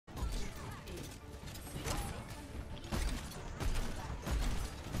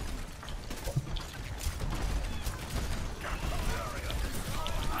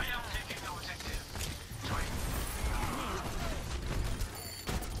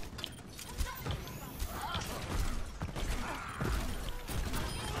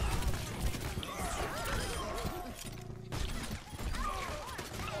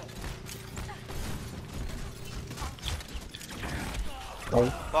Oh.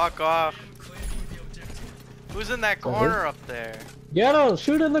 Fuck off. Who's in that corner up there? Get him!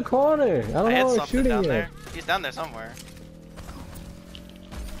 Shoot in the corner! I don't I had know where something shooting down you. there. He's down there somewhere.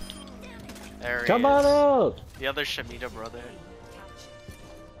 There he Come is. on out! The other Shemitah brother.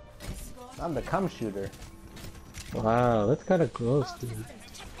 I'm the cum shooter. Wow, that's kind of close, dude.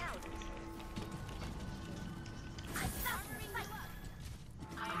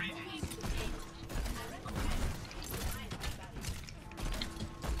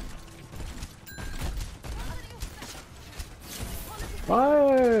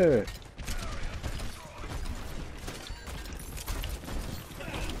 Fire!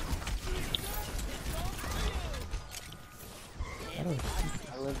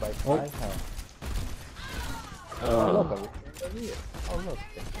 I live by 5 health. Oh, Look, oh look.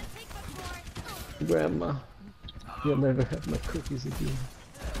 Grandma, you'll never have my cookies again.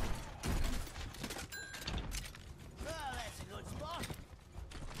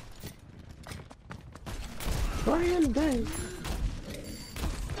 Brian Day.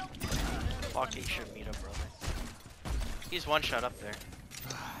 Fucking Shemitah brother. He's one shot up there.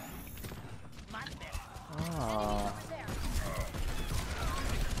 Oh.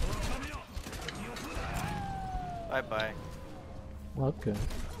 Bye bye. Okay.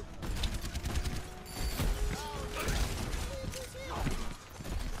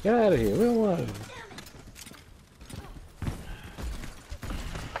 Get out of here, we don't want him.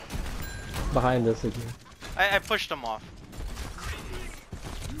 Behind us again. I pushed him off.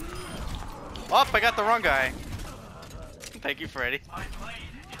 Oh, I got the wrong guy. Thank you, Freddy.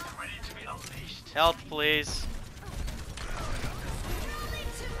 Help, please.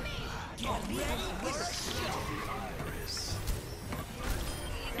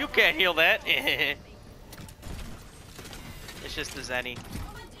 You can't heal that. It's just the Zenny.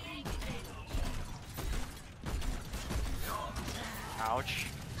 Ouch.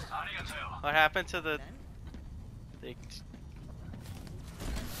 What happened to the...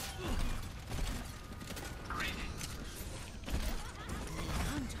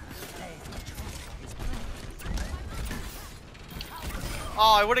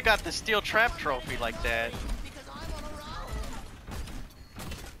 Oh, I would have got the steel trap trophy like that.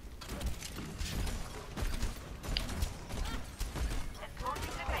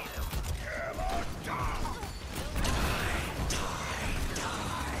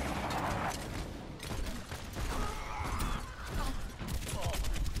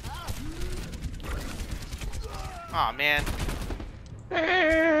 Aw, man.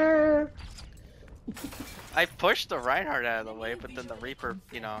 I pushed the Reinhardt out of the way, but then the Reaper,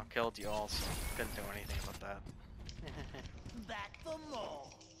 you know, killed you all, so couldn't do anything about that. Back for more.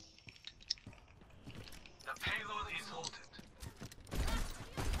 The payload is halted.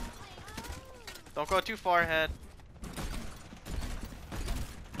 Don't go too far ahead.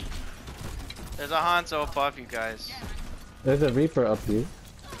 There's a Hanzo above you guys. There's a Reaper up you.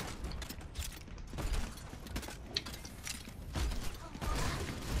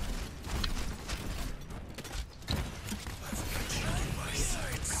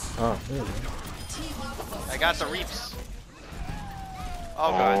 Oh, there you go. I got the Reaps. Oh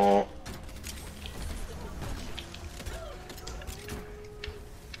god.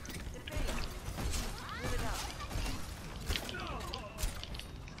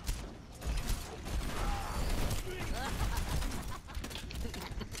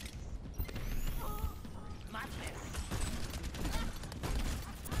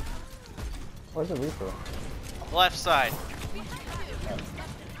 Where's the Reaper? Left side.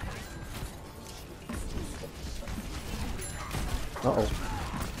 Uh-oh.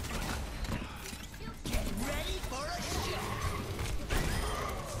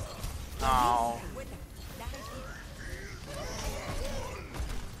 Oh.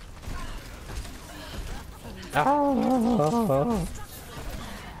 Ah.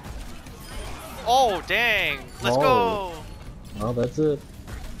 Oh, dang. Let's Oh. go. Oh, that's it.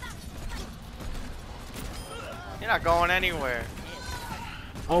 You're not going anywhere.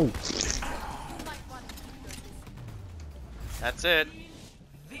 Oh. That's it.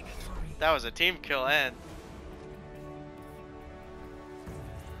 That was a team kill and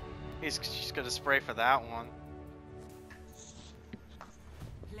he's just gonna spray for that one.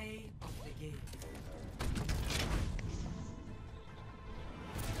 Play of the game.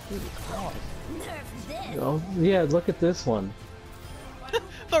 Oh, yeah, look at this one.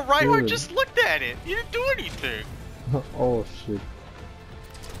 The Reinhardt Dude. just looked at it. He didn't do anything. Oh, shit.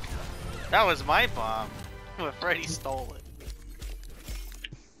 That was my bomb. But Freddy stole it.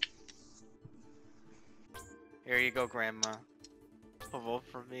 Here you go, Grandma. A vote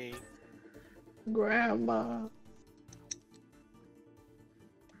for me. Grandma.